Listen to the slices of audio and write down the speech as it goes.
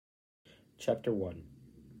Chapter 1,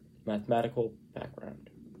 Mathematical Background.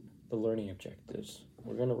 The learning objectives.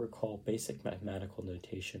 We're going to recall basic mathematical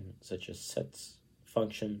notation such as sets,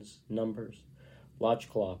 functions, numbers,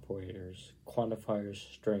 logical operators, quantifiers,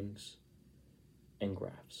 strings, and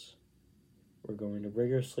graphs. We're going to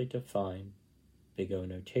rigorously define Big O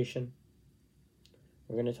notation.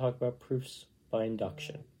 We're going to talk about proofs by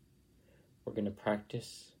induction. We're going to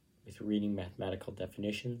practice with reading mathematical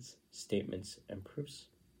definitions, statements, and proofs.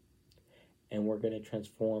 And we're going to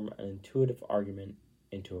transform an intuitive argument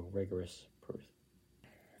into a rigorous proof.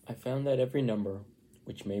 I found that every number,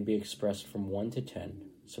 which may be expressed from 1 to 10,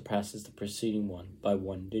 surpasses the preceding one by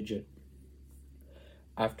 1 digit.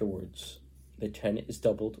 Afterwards, the 10 is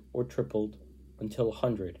doubled or tripled until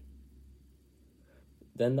 100.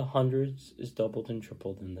 Then the hundreds is doubled and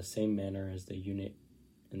tripled in the same manner as the unit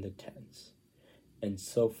in the tens, and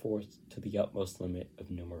so forth to the utmost limit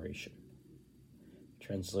of numeration.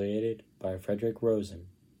 Translated by Frederick Rosen,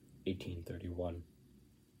 1831.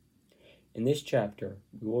 In this chapter,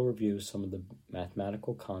 we will review some of the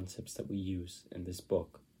mathematical concepts that we use in this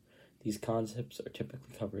book. These concepts are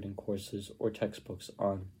typically covered in courses or textbooks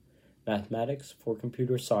on mathematics for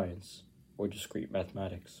computer science or discrete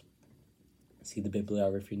mathematics. See the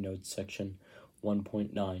bibliography notes section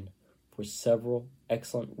 1.9 for several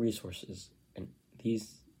excellent resources in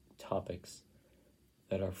these topics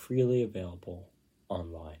that are freely available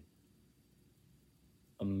online.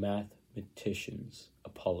 A mathematician's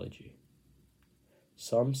apology.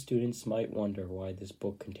 Some students might wonder why this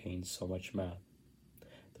book contains so much math.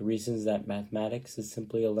 The reason is that mathematics is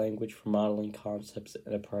simply a language for modeling concepts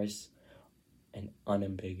in a precise and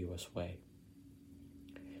unambiguous way.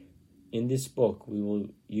 In this book, we will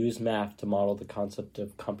use math to model the concept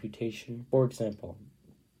of computation. For example,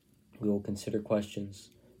 we will consider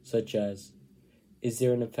questions such as, is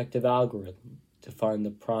there an effective algorithm to find the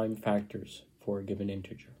prime factors for a given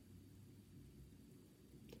integer?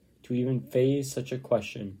 To even phase such a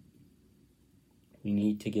question, we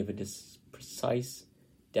need to give a precise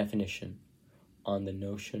definition on the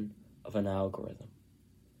notion of an algorithm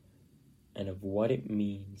and of what it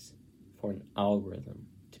means for an algorithm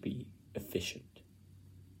to be efficient.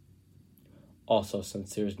 Also,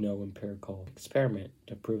 since there is no empirical experiment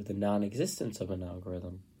to prove the non-existence of an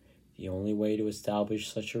algorithm, the only way to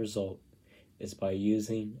establish such a result is by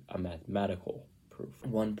using a mathematical proof.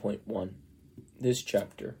 1.1. This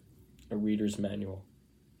chapter, a reader's manual.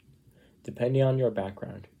 Depending on your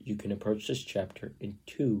background, you can approach this chapter in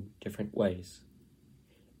 2 different ways.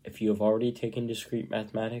 If you have already taken discrete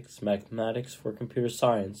mathematics, mathematics for computer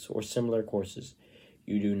science, or similar courses,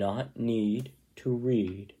 you do not need to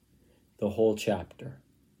read the whole chapter.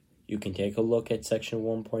 You can take a look at section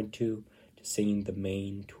 1.2 to see the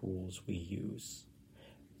main tools we use.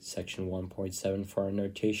 Section 1.7 for our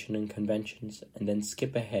notation and conventions, and then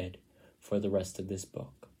skip ahead for the rest of this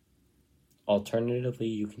book. Alternatively,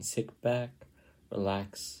 you can sit back,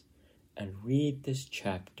 relax, and read this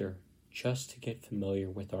chapter just to get familiar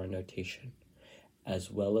with our notation, as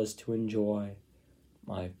well as to enjoy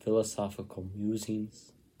my philosophical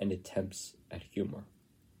musings and attempts at humor.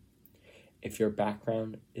 If your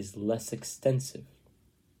background is less extensive,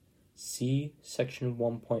 see section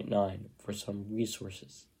 1.9 for some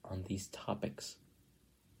resources on these topics.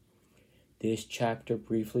 This chapter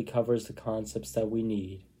briefly covers the concepts that we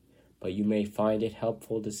need, but you may find it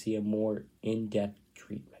helpful to see a more in-depth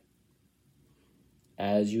treatment.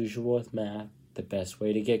 As usual with math, the best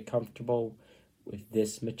way to get comfortable with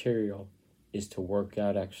this material is to work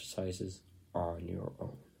out exercises on your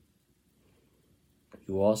own.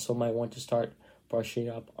 You also might want to start brushing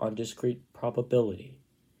up on discrete probability,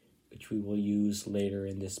 which we will use later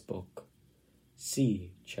in this book.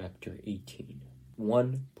 See Chapter 18.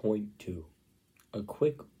 1.2. A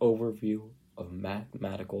quick overview of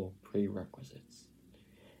mathematical prerequisites.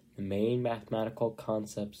 The main mathematical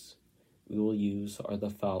concepts we will use are the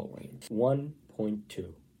following.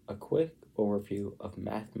 1.2. A quick overview of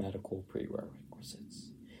mathematical prerequisites.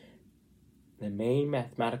 The main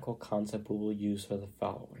mathematical concept we will use are the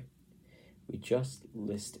following. We just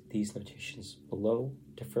list these notations below,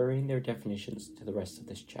 deferring their definitions to the rest of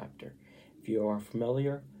this chapter. If you are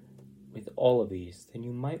familiar with all of these, then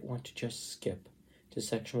you might want to just skip to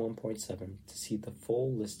section 1.7 to see the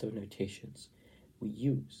full list of notations we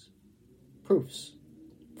use. Proofs.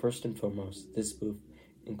 First and foremost, this book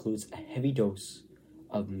includes a heavy dose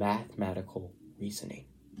of mathematical reasoning,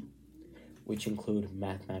 which include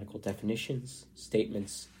mathematical definitions,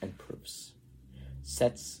 statements, and proofs.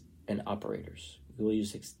 Sets and operators. We will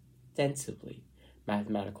use extensively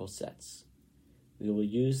mathematical sets. We will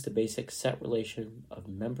use the basic set relation of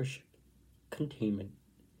membership, containment,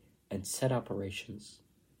 and set operations,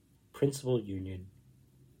 principal union,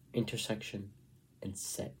 intersection, and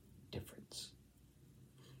set difference,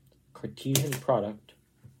 Cartesian product,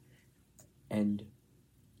 and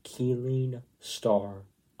Keeling star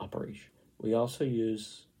operation. We also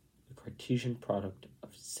use the Cartesian product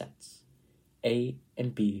of sets, A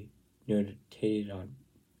and B, notated on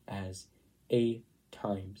as A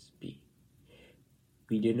times B.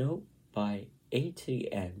 We denote by A to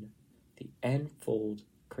the n-fold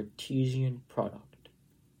Cartesian product,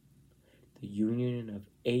 the union of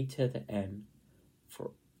A to the n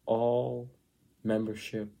for all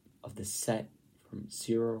membership of the set from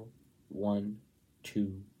 0, 1,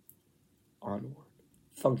 2, onward.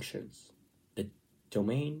 Functions. The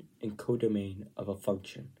domain and codomain of a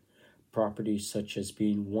function, properties such as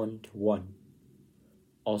being one-to-one,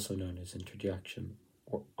 also known as interjection,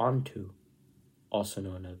 or onto, also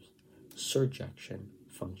known as surjection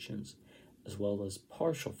functions, as well as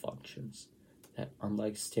partial functions that,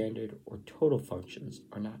 unlike standard or total functions,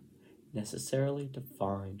 are not necessarily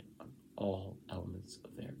defined on all elements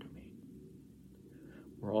of their domain.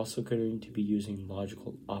 We're also going to be using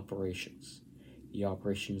logical operations, the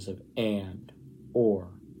operations of and, or,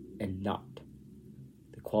 and not,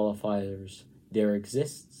 the qualifiers there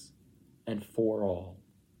exists, and for all,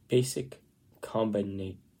 basic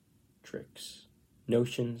combinatorics,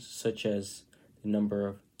 notions such as the number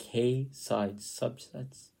of k-side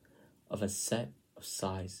subsets of a set of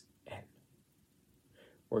size n.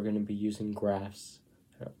 We're going to be using graphs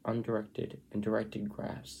that are undirected and directed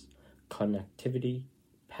graphs, connectivity,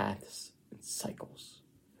 paths, and cycles.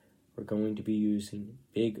 We're going to be using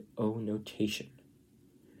big O notation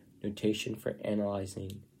for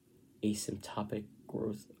analyzing asymptotic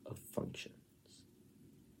growth of functions.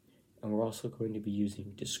 And we're also going to be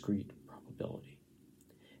using discrete probability.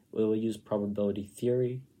 We will use probability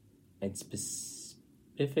theory, and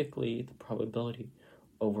specifically the probability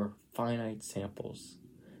over finite samples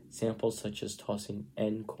such as tossing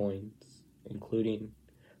n coins, including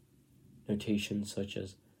notations such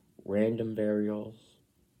as random variables,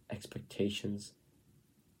 expectations,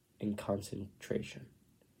 and concentration.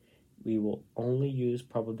 We will only use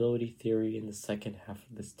probability theory in the second half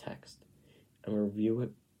of this text and review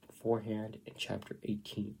it beforehand in chapter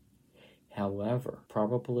 18. However,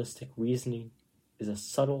 probabilistic reasoning is a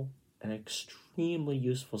subtle and extremely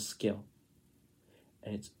useful skill,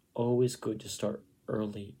 and it's always good to start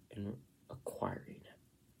early in acquiring it.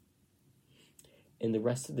 In the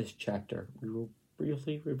rest of this chapter, we will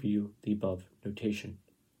briefly review the above notation.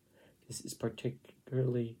 This is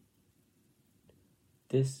particularly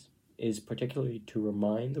to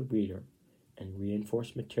remind the reader and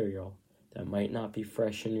reinforce material that might not be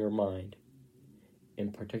fresh in your mind,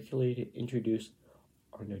 and particularly to introduce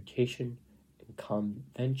our notation and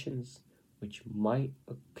conventions which might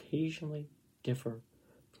occasionally differ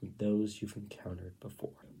from those you've encountered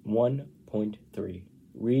before. 1.3.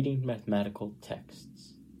 Reading mathematical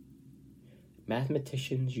texts.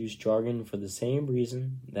 Mathematicians use jargon for the same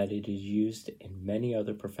reason that it is used in many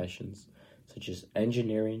other professions, such as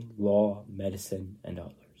engineering, law, medicine, and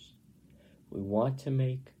others. We want to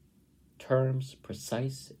make terms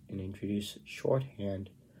precise and introduce shorthand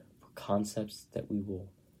for concepts that we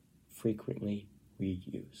will frequently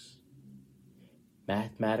reuse.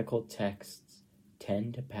 Mathematical texts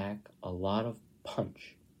tend to pack a lot of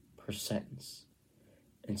punch per sentence,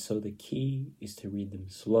 and so the key is to read them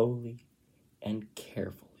slowly and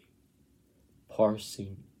carefully,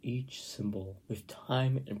 parsing each symbol. With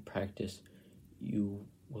time and practice, you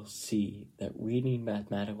will see that reading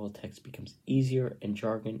mathematical text becomes easier and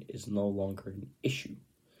jargon is no longer an issue.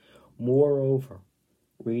 Moreover,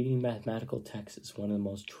 reading mathematical text is one of the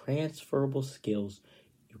most transferable skills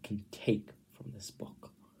you can take from this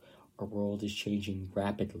book. Our world is changing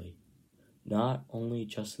rapidly, not only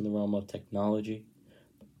just in the realm of technology,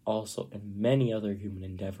 but also in many other human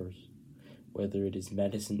endeavors, whether it is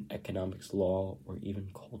medicine, economics, law, or even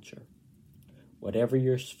culture. Whatever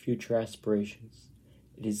your future aspirations,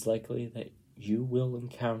 it is likely that you will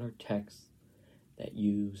encounter texts that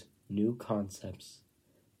use new concepts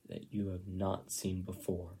that you have not seen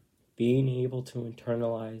before. Being able to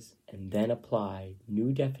internalize and then apply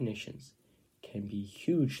new definitions can be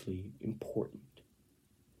hugely important.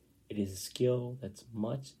 It is a skill that's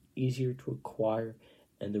much easier to acquire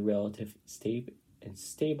in the relative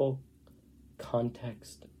stable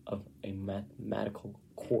context of a mathematical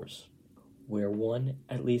course, where one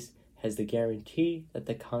at least has the guarantee that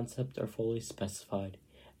the concepts are fully specified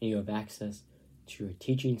and you have access to your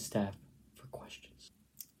teaching staff for questions.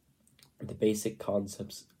 The basic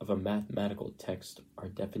concepts of a mathematical text are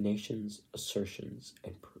definitions, assertions,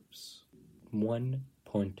 and proofs.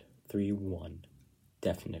 1.4. 1.3.1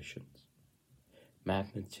 Definitions.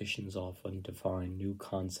 Mathematicians often define new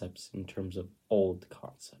concepts in terms of old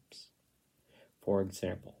concepts. For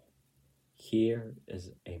example, here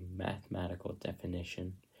is a mathematical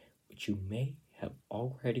definition which you may have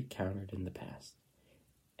already encountered in the past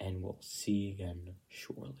and will see again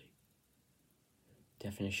shortly.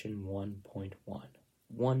 Definition 1.1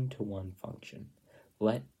 One-to-one function.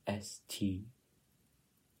 Let ST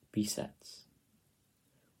be sets.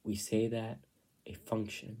 We say that a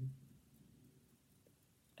function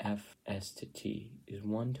f s to t is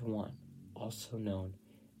one-to-one, also known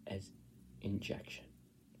as injection.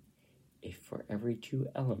 If for every two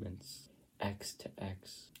elements x to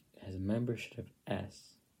x has a membership of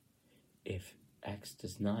s, if x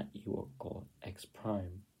does not equal x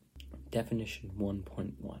prime. Definition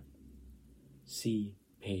 1.1. See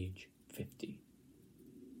page 50.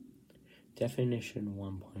 Definition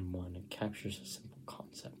 1.1 captures a simple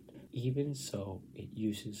concept. Even so, it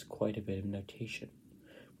uses quite a bit of notation.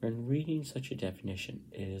 When reading such a definition,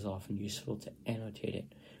 it is often useful to annotate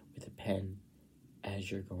it with a pen as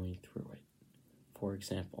you're going through it. For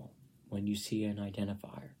example, when you see an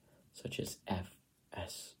identifier, such as F,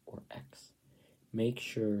 S, or X, make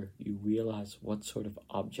sure you realize what sort of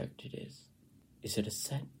object it is. Is it a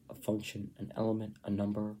set, a function, an element, a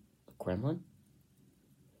number, a gremlin?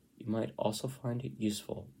 You might also find it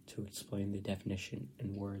useful to explain the definition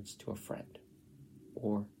in words to a friend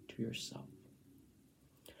or to yourself.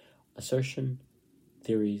 Assertion,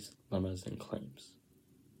 theories, lemmas, and claims.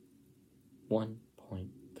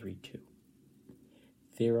 1.32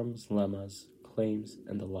 Theorems, lemmas, claims,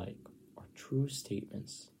 and the like are true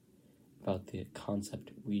statements about the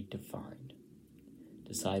concept we defined.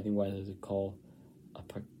 Deciding whether to call a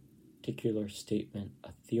particular statement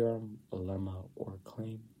a theorem, a lemma, or a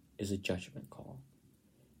claim is a judgment call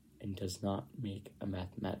and does not make a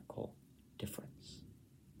mathematical difference.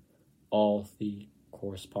 All the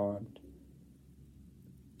correspond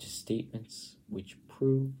to statements which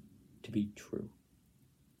prove to be true.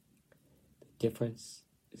 The difference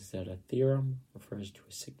is that a theorem refers to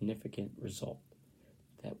a significant result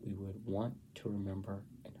that we would want to remember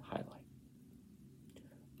and highlight.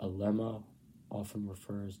 A lemma often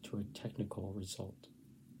refers to a technical result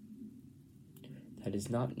that is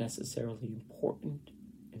not necessarily important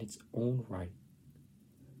in its own right,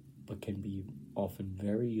 but can be often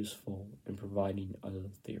very useful in providing other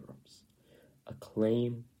theorems. A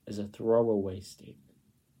claim is a throwaway statement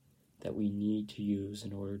that we need to use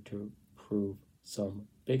in order to prove some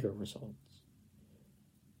bigger results,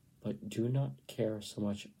 but do not care so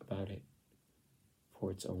much about it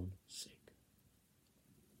for its own sake.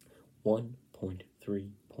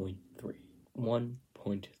 1.3.3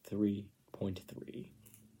 1.3.3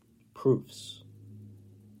 Proofs.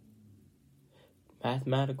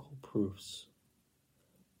 Mathematical proofs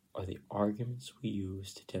are the arguments we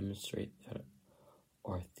use to demonstrate that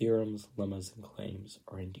our theorems, lemmas, and claims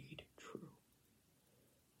are indeed true.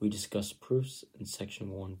 We discuss proofs in section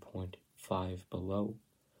 1.5 below,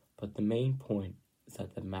 but the main point is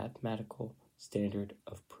that the mathematical standard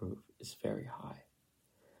of proof is very high.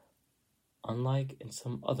 Unlike in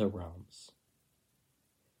some other realms,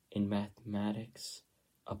 in mathematics,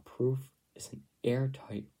 a proof is an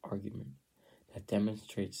airtight argument that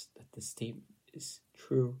demonstrates that the statement is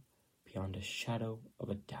true beyond a shadow of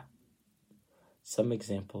a doubt. Some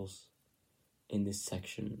examples in this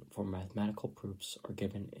section for mathematical proofs are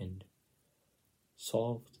given in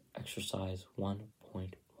Solved Exercise 1.1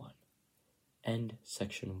 and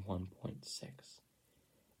Section 1.6.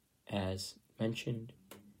 As mentioned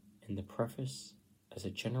in the preface, as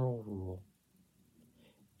a general rule,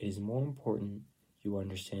 it is more important you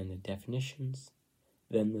understand the definitions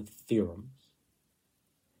than the theorems,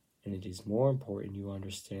 and it is more important you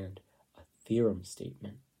understand a theorem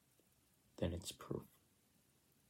statement than its proof.